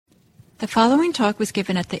The following talk was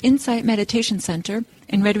given at the Insight Meditation Center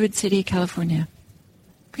in Redwood City, California.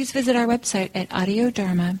 Please visit our website at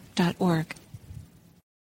audiodharma.org.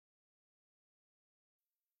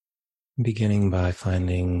 Beginning by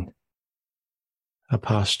finding a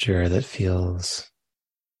posture that feels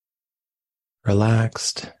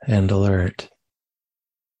relaxed and alert.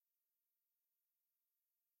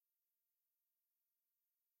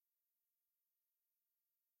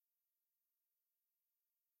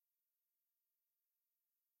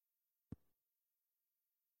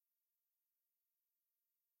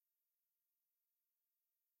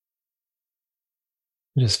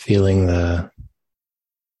 Just feeling the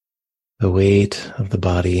weight of the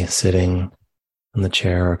body sitting on the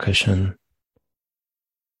chair or cushion.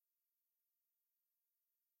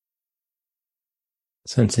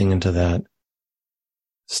 Sensing into that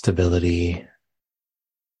stability,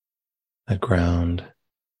 that ground.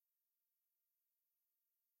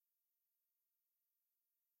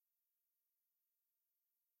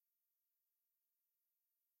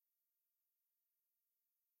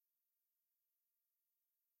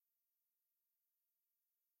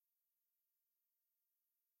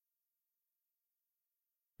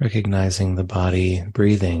 Recognizing the body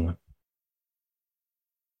breathing.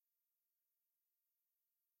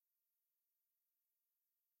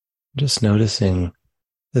 Just noticing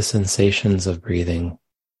the sensations of breathing,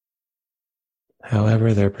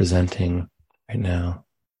 however they're presenting right now.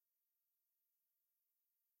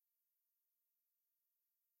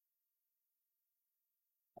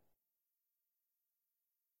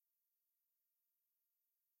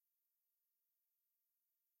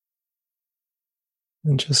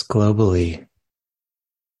 And just globally,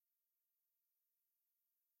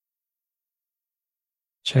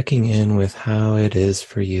 checking in with how it is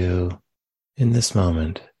for you in this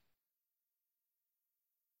moment.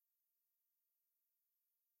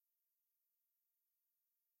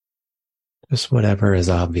 Just whatever is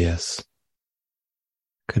obvious.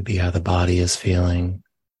 Could be how the body is feeling,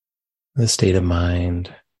 the state of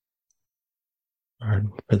mind, or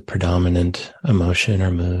the predominant emotion or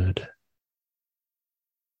mood.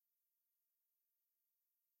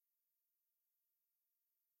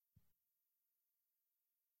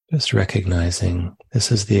 Just recognizing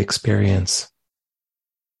this is the experience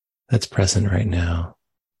that's present right now.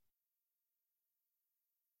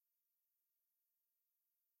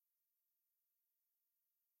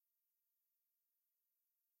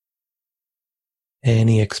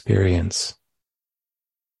 Any experience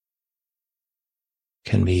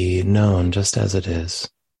can be known just as it is.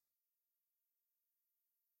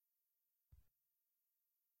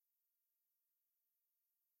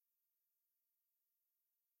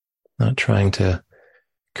 Not trying to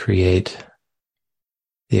create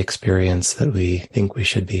the experience that we think we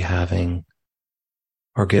should be having,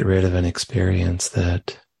 or get rid of an experience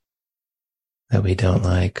that we don't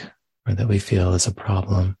like or that we feel is a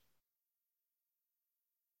problem.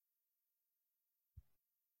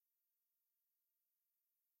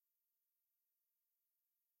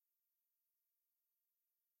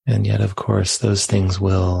 And yet, of course, those things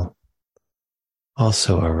will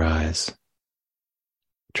also arise,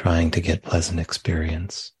 trying to get pleasant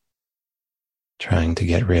experience, trying to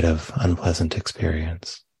get rid of unpleasant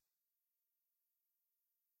experience.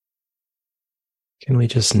 Can we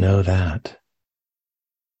just know that?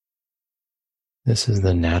 This is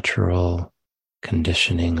the natural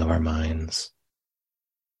conditioning of our minds,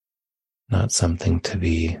 not something to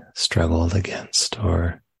be struggled against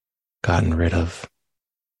or gotten rid of.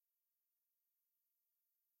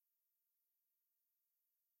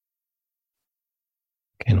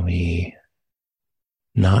 Can we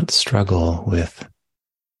not struggle with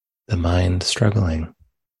the mind struggling?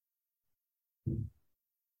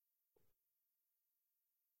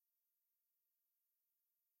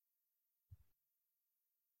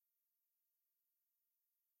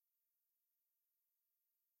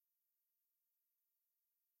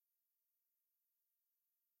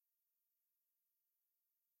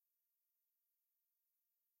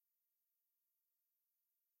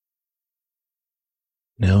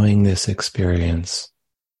 Knowing this experience,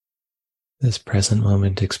 this present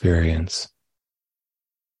moment experience,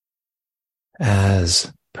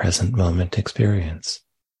 as present moment experience.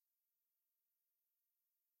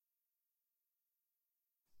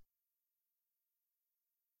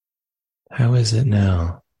 How is it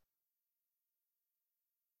now?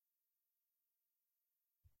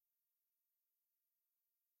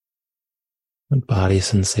 What body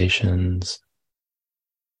sensations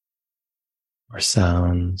or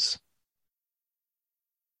sounds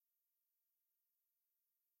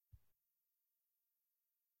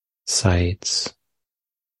sights,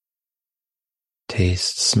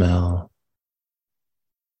 taste, smell,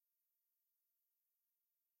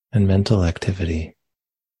 and mental activity.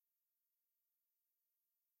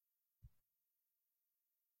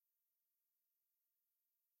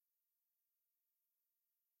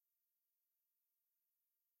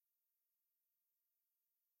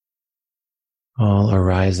 All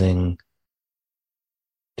arising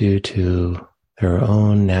due to their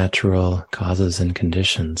own natural causes and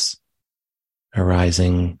conditions,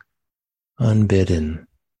 arising unbidden.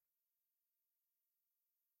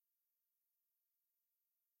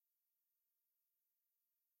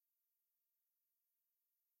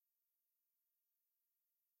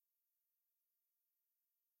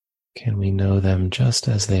 Can we know them just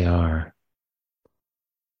as they are?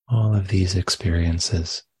 All of these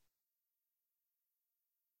experiences.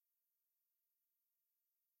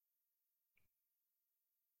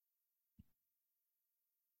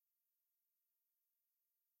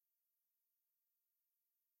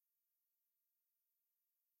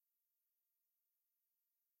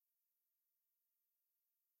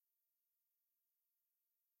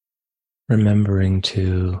 Remembering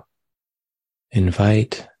to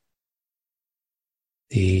invite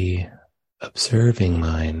the observing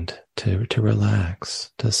mind to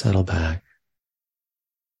relax, to settle back.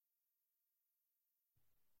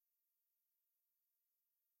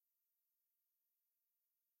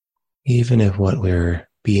 Even if what we're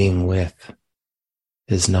being with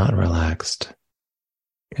is not relaxed,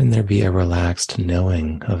 can there be a relaxed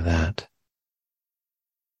knowing of that?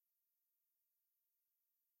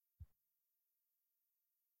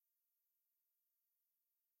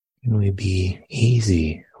 Can we be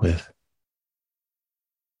easy with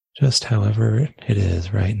just however it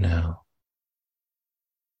is right now?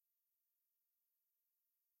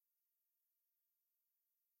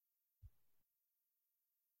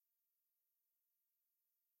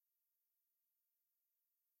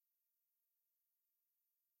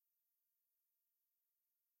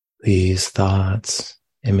 These thoughts,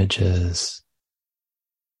 images,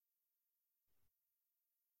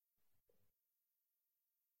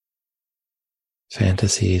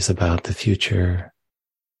 fantasies about the future,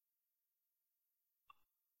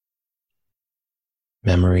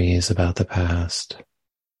 memories about the past,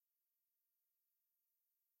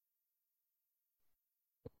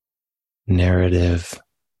 narrative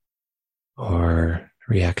or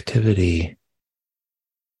reactivity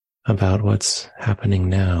about what's happening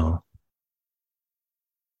now.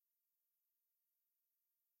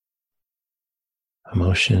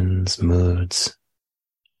 Emotions, moods,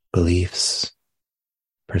 beliefs,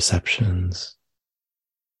 perceptions.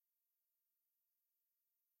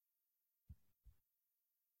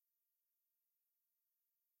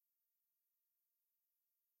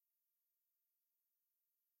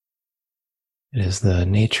 It is the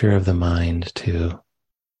nature of the mind to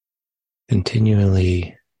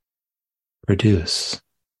continually produce,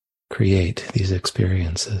 create these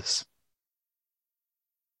experiences.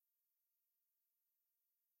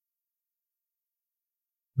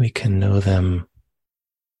 We can know them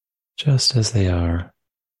just as they are.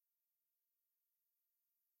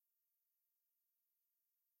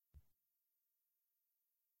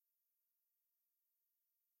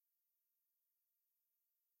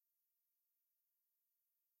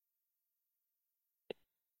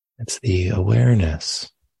 It's the awareness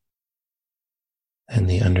and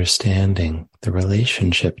the understanding, the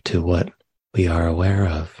relationship to what we are aware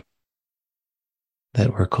of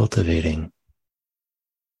that we're cultivating.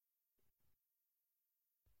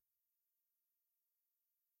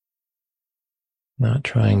 Not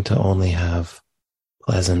trying to only have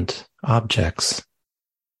pleasant objects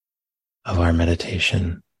of our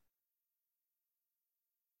meditation,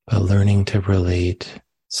 but learning to relate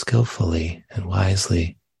skillfully and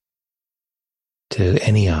wisely to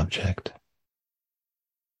any object.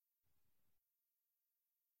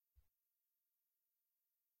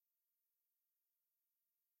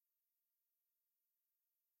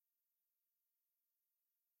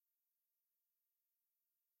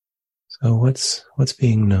 So what's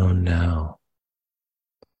being known now?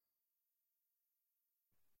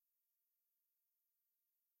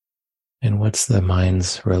 And what's the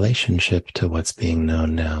mind's relationship to what's being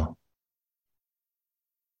known now?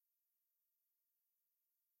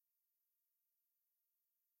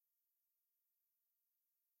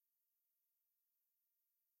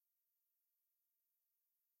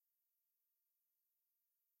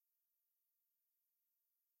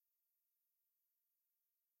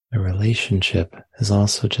 A relationship is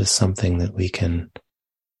also just something that we can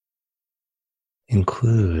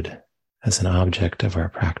include as an object of our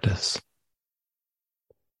practice.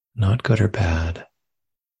 Not good or bad,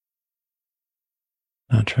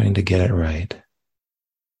 not trying to get it right.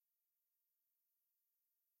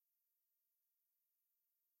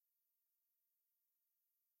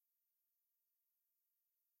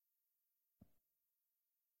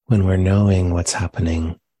 When we're knowing what's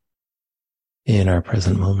happening in our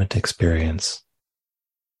present moment experience,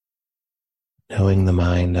 knowing the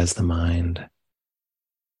mind as the mind,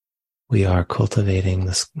 we are cultivating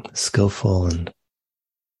the skillful and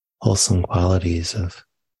wholesome qualities of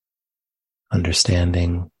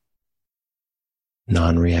understanding,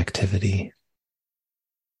 non-reactivity.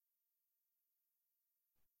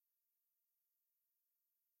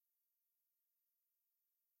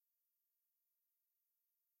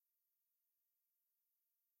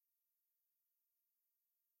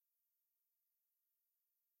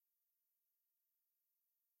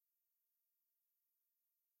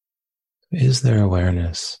 Is there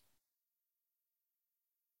awareness?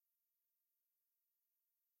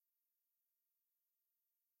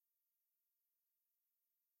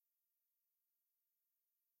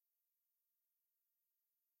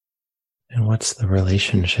 And what's the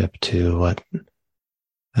relationship to what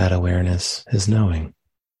that awareness is knowing?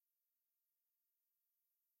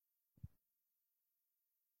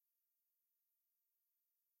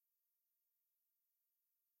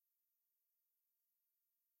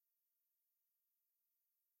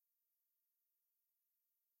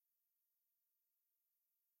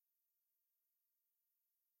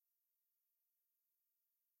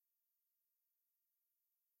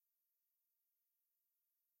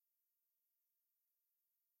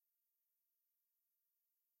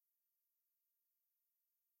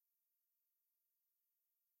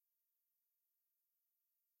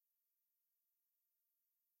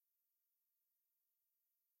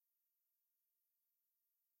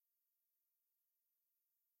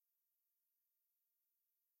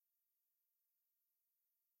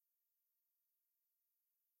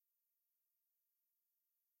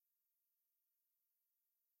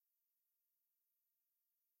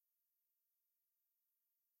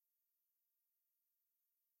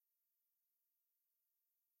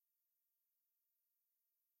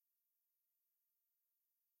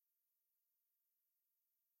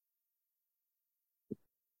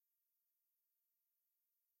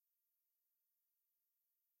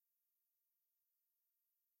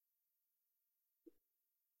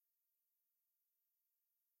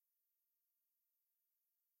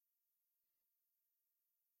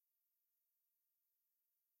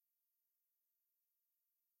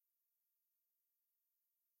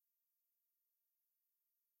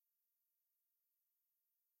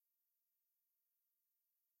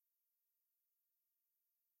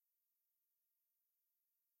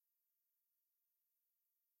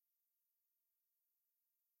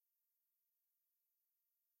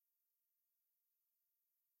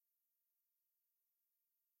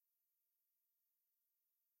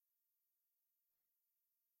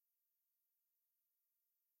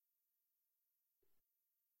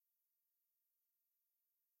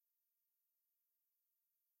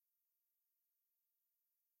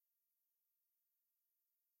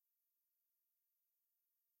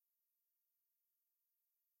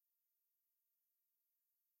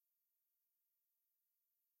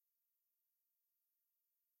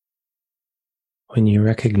 When you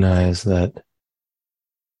recognize that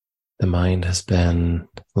the mind has been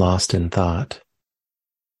lost in thought,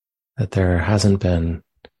 that there hasn't been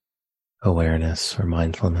awareness or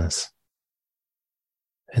mindfulness,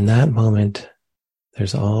 in that moment,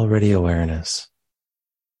 there's already awareness.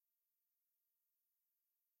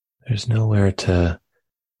 There's nowhere to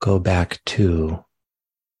go back to.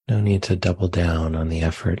 No need to double down on the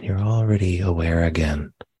effort. You're already aware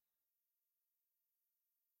again.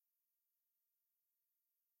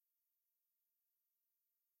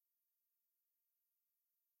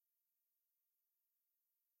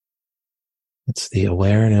 It's the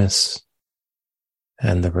awareness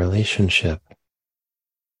and the relationship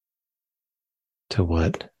to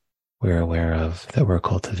what we're aware of that we're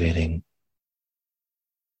cultivating.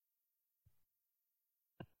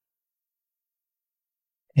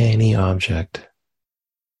 Any object,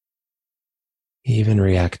 even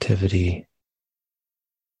reactivity,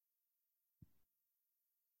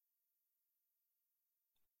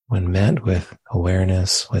 when met with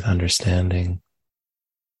awareness, with understanding,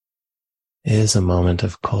 is a moment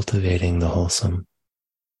of cultivating the wholesome,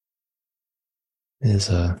 is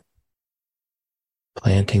a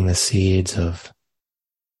planting the seeds of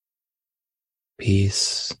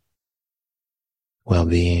peace,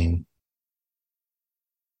 well-being,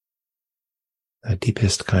 the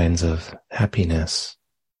deepest kinds of happiness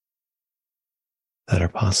that are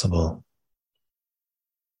possible.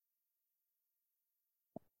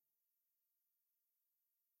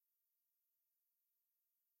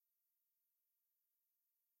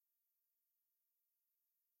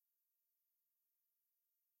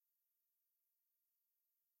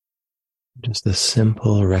 Just the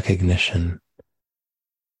simple recognition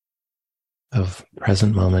of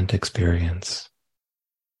present moment experience.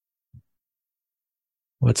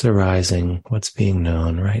 What's arising? What's being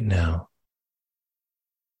known right now?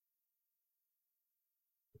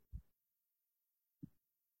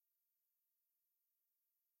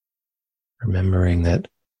 Remembering that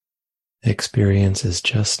experience is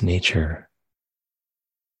just nature.